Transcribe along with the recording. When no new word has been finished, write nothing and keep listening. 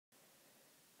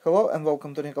Hello and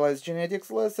welcome to Nikolai's genetics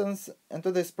lessons, and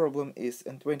today's problem is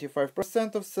in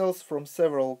 25% of cells from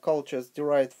several cultures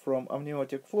derived from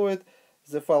amniotic fluid,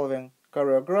 the following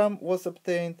karyogram was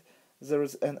obtained. There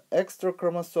is an extra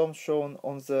chromosome shown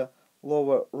on the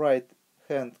lower right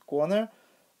hand corner,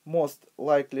 most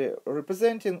likely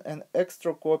representing an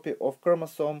extra copy of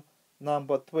chromosome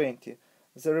number 20.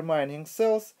 The remaining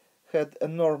cells had a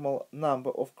normal number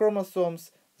of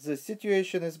chromosomes. The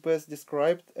situation is best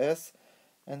described as,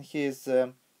 and here's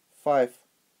 5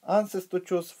 answers to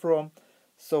choose from.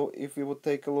 So if we would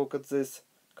take a look at this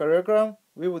karyogram,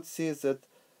 we would see that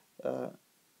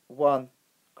one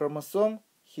chromosome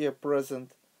here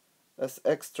present as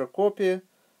extra copy,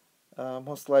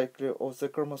 most likely of the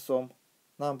chromosome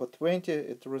number 20.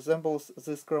 It resembles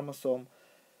this chromosome.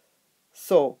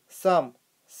 So some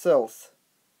cells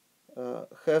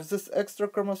have this extra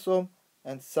chromosome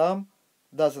and some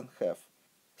doesn't have.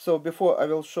 So before I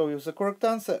will show you the correct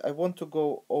answer, I want to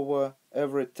go over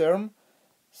every term.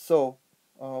 So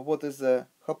what is a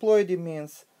haploidy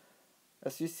means?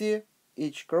 As you see,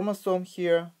 each chromosome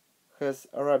here has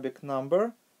Arabic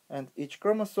number, and each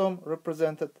chromosome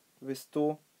represented with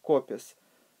 2 copies.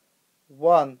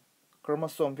 One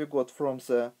chromosome we got from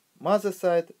the mother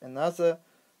side, another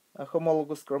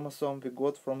homologous chromosome we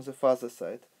got from the father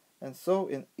side, and so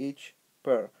in each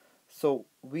pair. So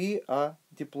we are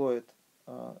diploid.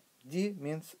 D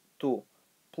means 2.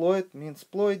 Ploid means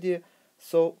ploidy,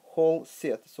 so whole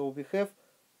set. So we have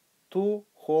 2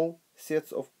 whole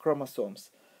sets of chromosomes.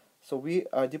 So we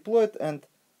are diploid, and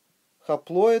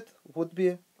haploid would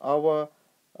be our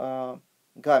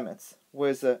gametes,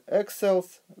 whether egg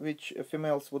cells which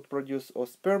females would produce or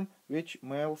sperm which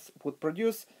males would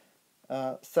produce.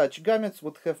 Such gametes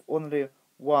would have only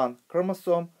 1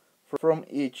 chromosome from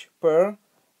each pair,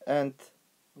 and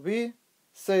we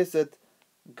say that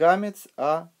gametes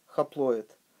are haploid.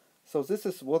 So this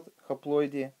is what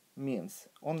haploidy means,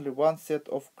 only 1 set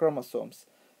of chromosomes.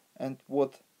 And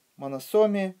what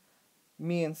monosomy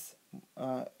means,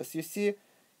 as you see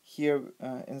here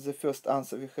in the first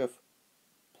answer we have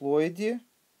ploidy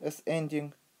as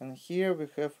ending, and here we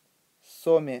have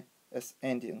somy as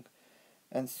ending.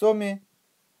 And somy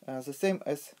the same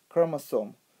as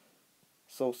chromosome.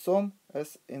 So som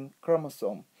as in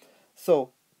chromosome.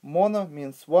 So mono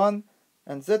means 1,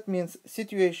 and that means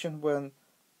situation when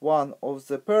one of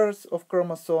the pairs of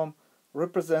chromosome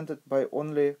represented by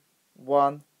only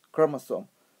 1 chromosome.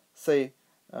 Say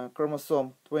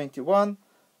chromosome 21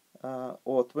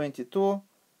 or 22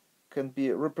 can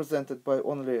be represented by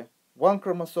only 1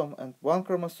 chromosome, and 1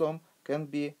 chromosome can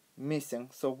be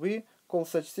missing. So we call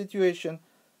such situation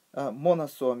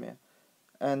monosomy.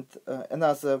 And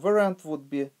another variant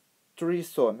would be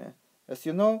trisomy. As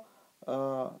you know,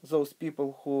 those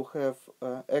people who have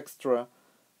extra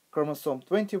chromosome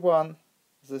 21,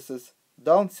 this is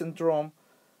Down syndrome.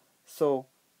 So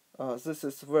this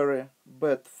is very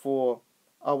bad for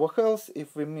our health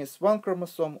if we miss 1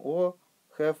 chromosome or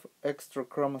have extra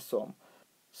chromosome.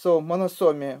 So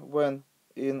monosomy when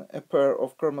in a pair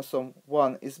of chromosome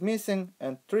 1 is missing,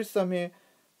 and trisomy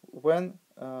when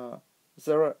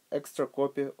there are extra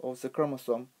copy of the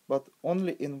chromosome, but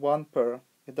only in 1 pair.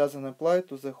 It doesn't apply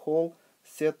to the whole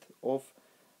set of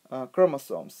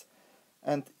chromosomes.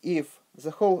 And if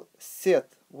the whole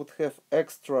set would have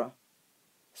extra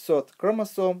 3rd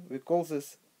chromosome, we call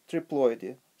this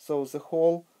triploidy. So the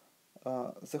whole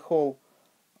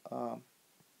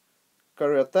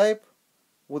karyotype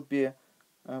would be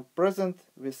present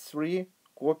with 3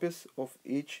 copies of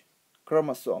each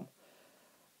chromosome.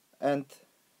 And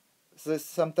this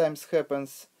sometimes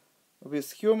happens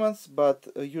with humans, but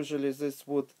usually this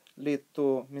would lead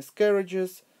to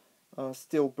miscarriages,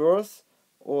 stillbirths,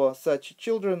 or such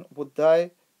children would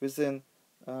die within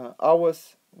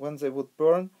hours when they would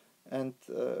burn. And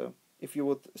if you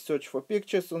would search for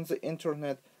pictures on the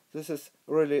internet, this is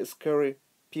really scary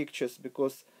pictures,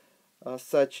 because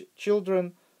such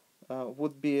children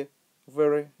would be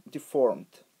very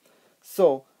deformed.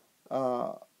 So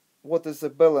what is a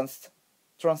balanced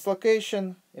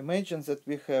translocation? Imagine that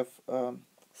we have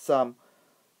some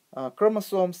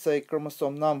chromosomes, say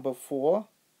chromosome number 4.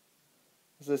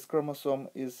 This chromosome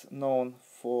is known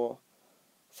for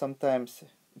sometimes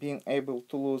being able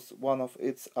to lose one of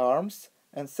its arms,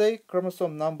 and say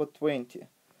chromosome number 20.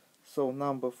 So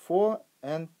number 4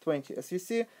 and 20. As you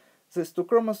see, these 2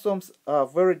 chromosomes are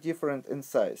very different in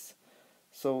size.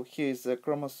 So here is the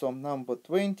chromosome number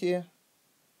 20,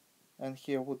 and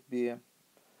here would be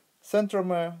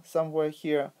centromere somewhere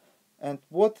here. And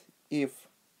what if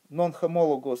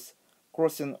non-homologous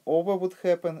crossing over would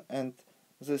happen, and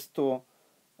these 2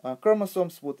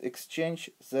 chromosomes would exchange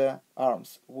their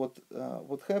arms. What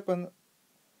would happen?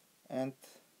 And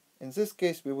in this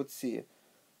case, we would see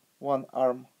one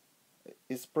arm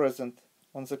is present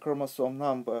on the chromosome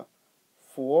number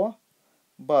 4,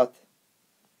 but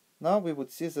now we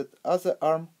would see that other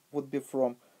arm would be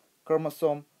from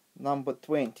chromosome number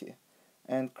 20.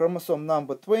 And chromosome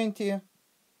number 20,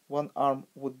 one arm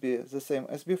would be the same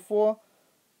as before,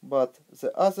 but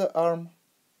the other arm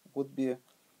would be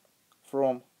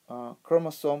from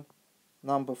chromosome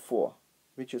number 4,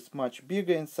 which is much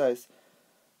bigger in size.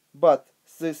 But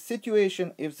this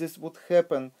situation, if this would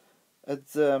happen at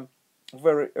the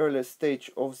very early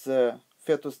stage of the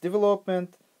fetus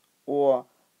development or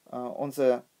on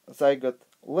the zygote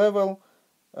level,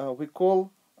 we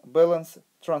call balanced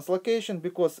translocation,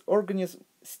 because organism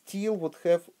still would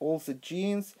have all the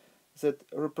genes that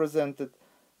represented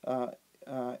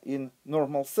in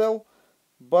normal cell,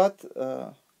 but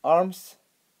arms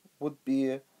would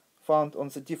be found on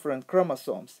the different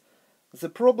chromosomes. The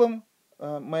problem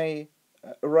may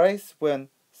arise when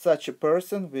such a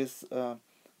person with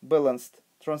balanced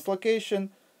translocation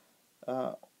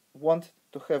want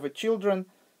to have a children,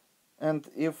 and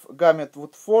if gamete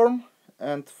would form,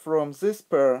 and from this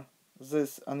pair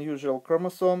this unusual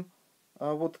chromosome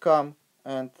would come,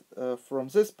 and from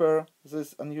this pair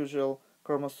this unusual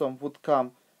chromosome would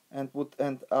come and would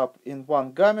end up in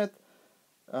one gamete,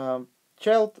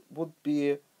 child would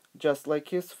be just like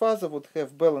his father, would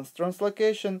have balanced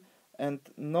translocation, and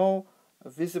no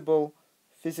visible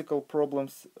physical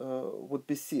problems would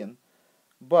be seen.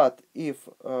 But if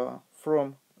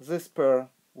from this pair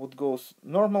would go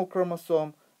normal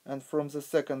chromosome, and from the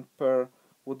second pair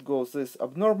would go this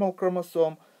abnormal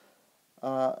chromosome,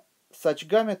 such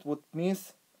gamete would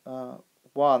miss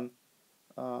one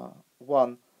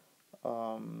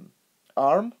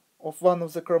arm of one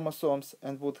of the chromosomes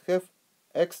and would have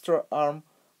extra arm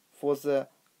for the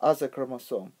other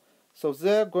chromosome. So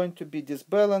there are going to be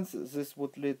disbalance. This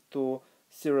would lead to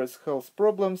serious health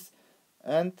problems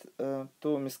and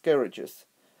to miscarriages.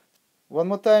 One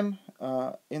more time,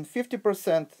 in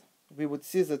 50% we would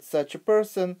see that such a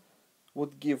person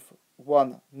would give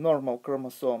one normal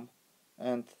chromosome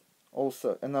and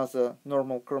also another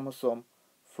normal chromosome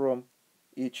from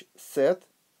each set.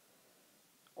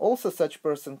 Also, such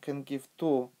person can give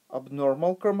two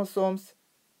abnormal chromosomes,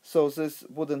 so this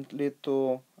wouldn't lead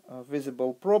to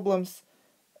visible problems.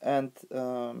 And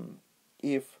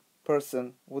if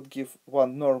person would give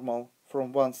one normal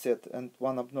from one set and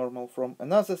one abnormal from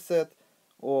another set,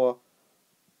 or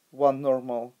one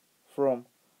normal from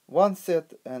one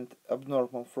set and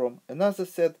abnormal from another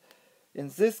set, in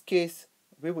this case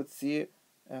we would see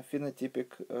phenotypic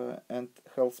and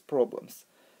health problems.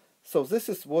 So this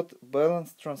is what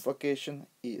balanced translocation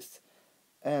is.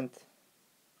 And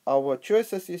our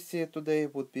choices you see today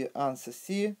would be answer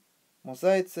C,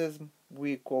 mosaicism.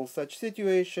 We call such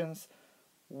situations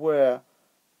where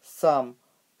some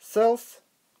cells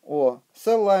or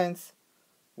cell lines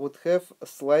would have a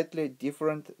slightly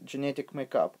different genetic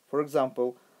makeup. For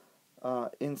example,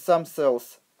 in some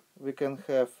cells we can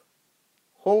have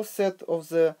whole set of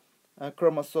the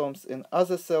chromosomes. In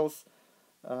other cells,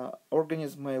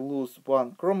 organism may lose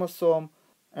one chromosome,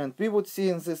 and we would see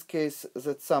in this case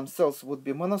that some cells would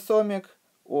be monosomic,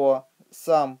 or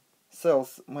some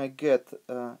cells may get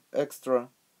extra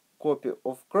copy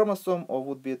of chromosome, or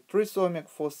would be trisomic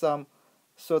for some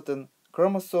certain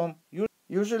chromosome.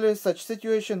 Usually such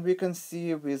situation we can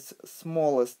see with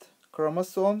smallest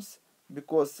chromosomes,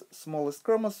 because smallest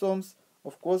chromosomes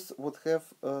of course would have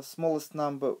smallest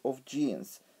number of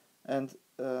genes, and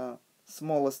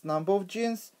smallest number of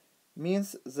genes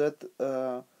means that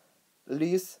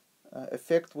least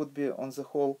effect would be on the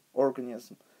whole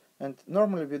organism. And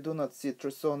normally we do not see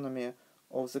trisomy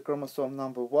of the chromosome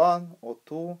number 1 or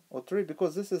 2 or 3,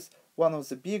 because this is one of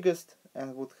the biggest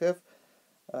and would have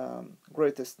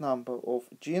greatest number of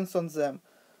genes on them.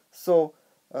 So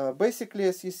basically,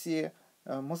 as you see,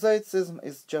 mosaicism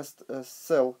is just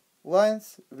cell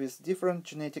lines with different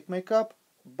genetic makeup.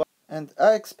 And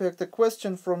I expect a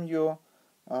question from you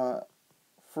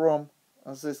from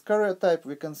this karyotype.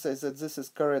 We can say that this is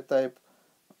karyotype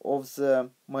of the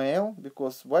male,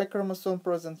 because Y chromosome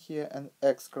present here and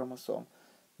X chromosome.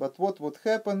 But what would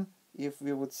happen if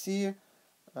we would see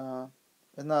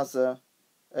another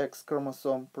X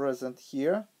chromosome present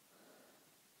here?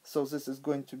 So this is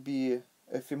going to be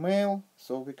a female,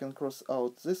 so we can cross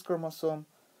out this chromosome.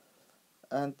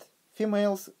 And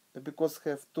females, because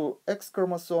have two X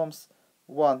chromosomes,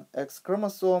 one X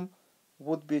chromosome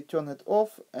would be turned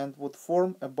off and would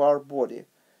form a bar body.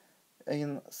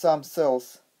 In some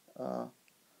cells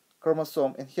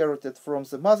chromosome inherited from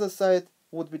the mother side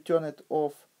would be turned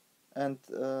off, and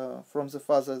from the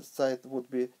father side would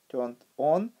be turned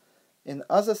on. In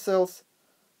other cells,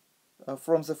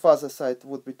 from the father side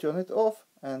would be turned off,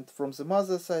 and from the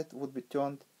mother side would be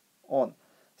turned on.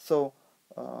 So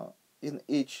in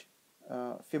each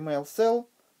female cell,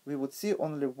 we would see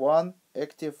only one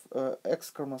active X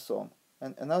chromosome,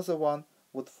 and another one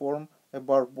would form a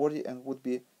bar body and would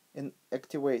be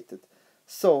inactivated.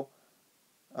 So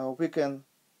we can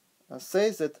say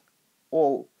that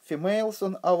all females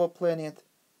on our planet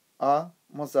are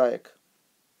mosaic.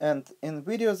 And in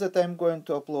video that I'm going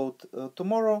to upload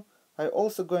tomorrow, I'm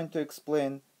also going to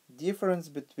explain difference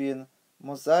between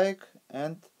mosaic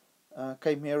and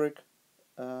chimeric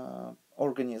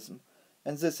organism.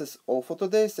 And this is all for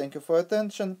today. Thank you for your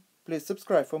attention. Please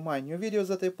subscribe for my new videos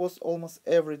that I post almost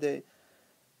every day.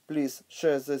 Please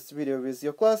share this video with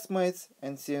your classmates,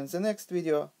 and see you in the next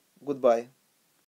video. Goodbye.